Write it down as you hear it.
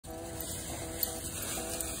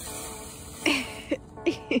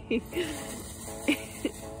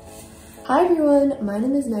Hi everyone, my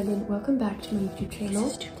name is Megan. Welcome back to my YouTube channel.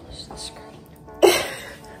 This is too close to the screen.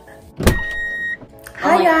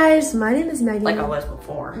 Hi guys, my name is Megan. Like I was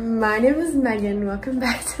before. My name is Megan. Welcome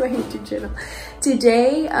back to my YouTube channel.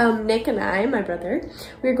 Today, Nick and I, my brother,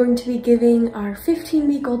 we're going to be giving our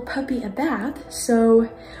 15-week-old puppy a bath. So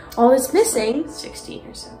all that's missing, 16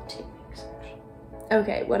 or 17 weeks.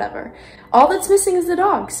 okay, whatever. All that's missing is the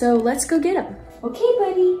dog. So let's go get him. Okay,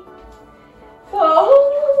 buddy.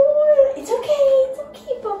 Oh, it's okay,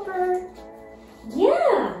 Bumper.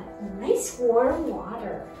 Yeah, nice warm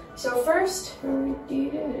water. So first,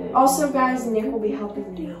 also guys, Nick will be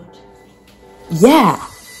helping me out. Yeah.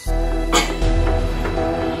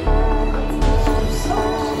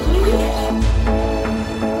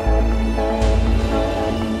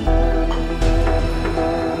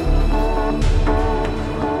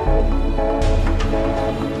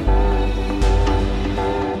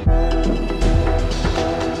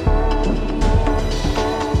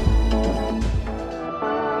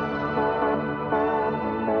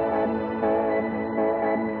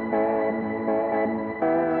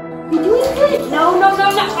 You're doing good. No.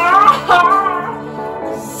 Ah!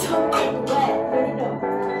 So wet. No.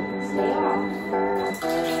 Stay off.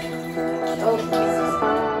 Oh,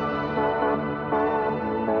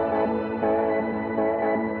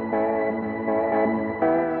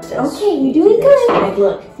 Jesus. Okay, you're doing good.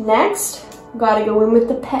 Look. Next, gotta go in with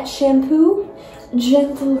the pet shampoo.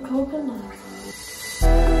 Gentle coconut.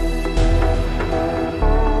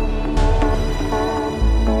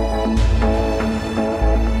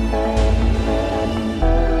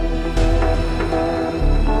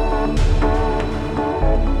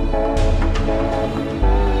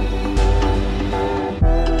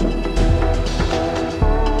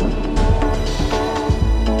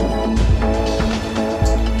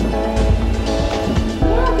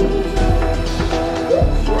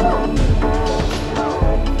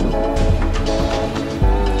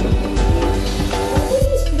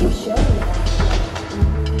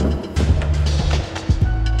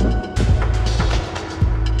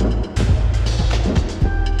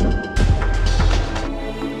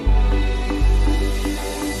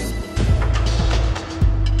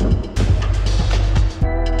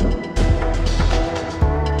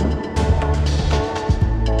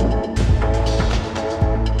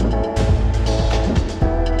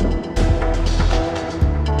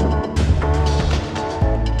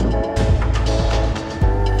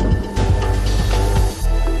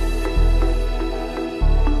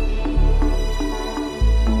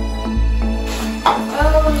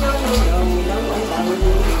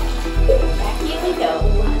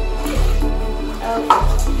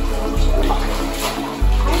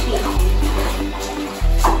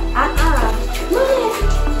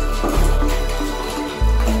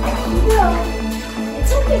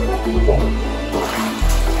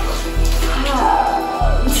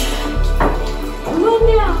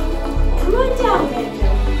 Come on down, Banjo.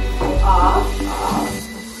 Off.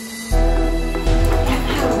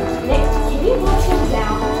 Nick, can you watch him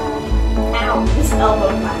down? Ow, this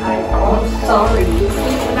elbowed my eyeball. I'm sorry.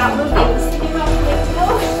 Thinking about moving. No.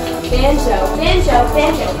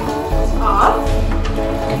 Banjo. Off.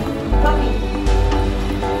 Puppy.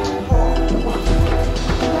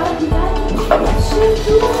 You gotta shoot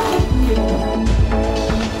through it.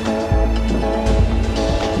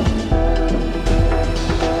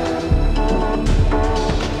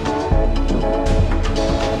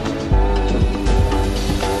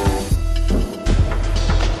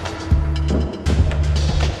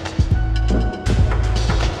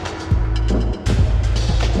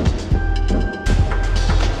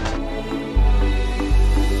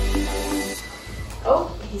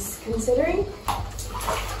 Considering?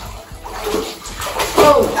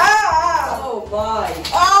 Oh! Ah! Oh, boy.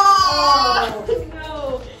 Oh!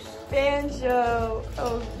 No! Banjo!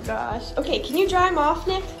 Oh gosh. Okay, can you dry him off,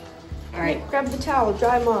 Nick? Alright. Grab the towel,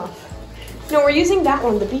 dry him off. No, we're using that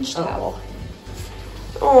one, the beach towel.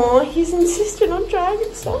 Oh, he's insistent on drying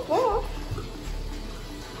himself off.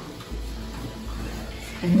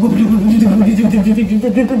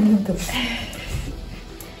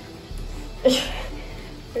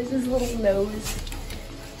 There's his little nose.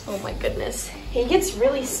 Oh my goodness. He gets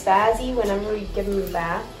really spazzy whenever we give him a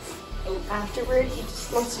bath. Afterward, he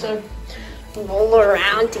just wants to roll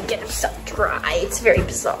around to get himself dry. It's very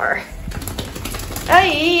bizarre.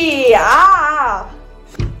 Ay, ah!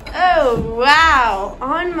 Oh, wow.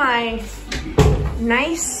 On my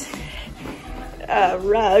nice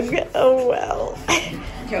rug. Oh, well.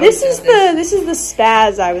 This is the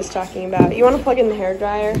spaz I was talking about. You want to plug in the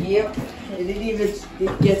hairdryer? Yep.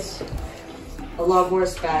 It gets A lot more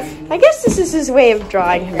spazzy. I guess this is his way of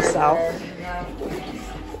drawing himself.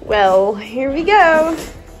 Well, here we go.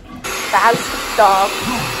 Spaz dog.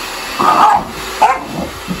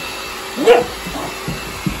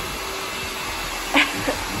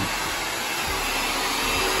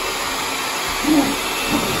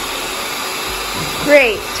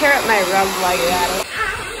 Great, tear up my rug while you're at it.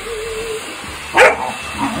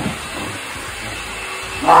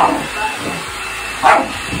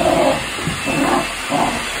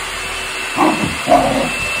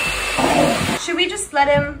 Should we just let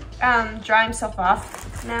him dry himself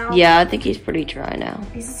off now? Yeah, I think he's pretty dry now.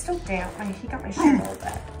 He's still damp. He got my shirt all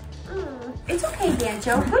wet. It's okay,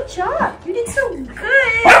 Banjo. Good job. You did so good.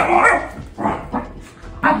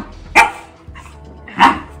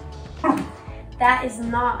 That is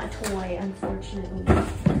not a toy, unfortunately.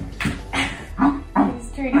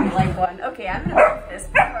 He's treating like one. Okay, I'm gonna move this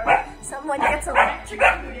before someone gets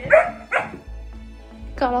electrocuted.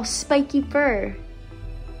 Got all spiky fur.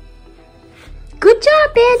 Good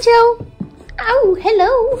job, Banjo. Oh,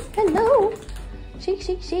 hello, hello. Shake,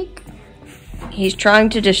 shake, shake. He's trying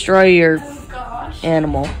to destroy your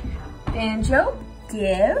animal. Banjo,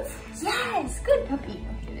 give. Yes, good puppy.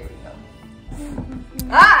 Okay, there we go.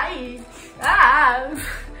 Hi.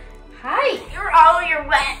 Hi. You're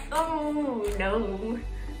wet. Oh, no.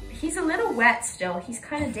 He's a little wet still. He's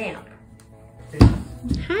kind of damp.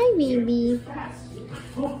 Hi, baby.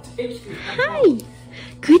 Hi.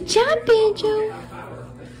 Good job, Banjo.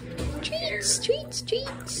 Treats, treats,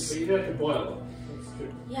 treats. But you don't have to boil them.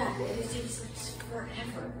 Yeah, it takes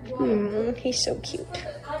forever. He's so cute.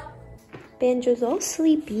 Banjo's all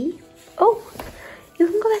sleepy. Oh, you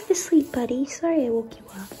can go back to sleep, buddy. Sorry I woke you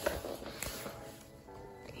up.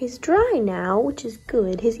 He's dry now, which is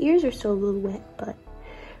good. His ears are still a little wet, but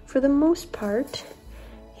for the most part,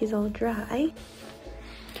 he's all dry.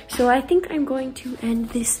 So I think I'm going to end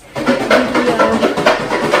this video.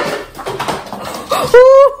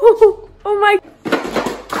 Oh my.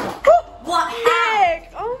 What?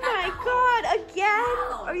 Nick! Oh my god,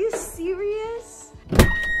 again? Are you serious?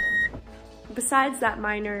 Besides that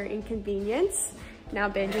minor inconvenience, now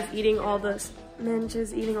Banjo's eating all the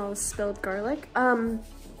spilled garlic.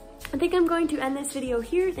 I think I'm going to end this video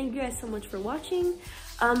here. Thank you guys so much for watching.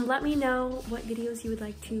 Let me know what videos you would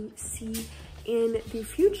like to see in the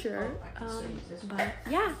future. But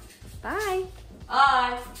yeah, bye.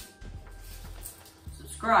 Bye.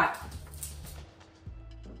 Subscribe.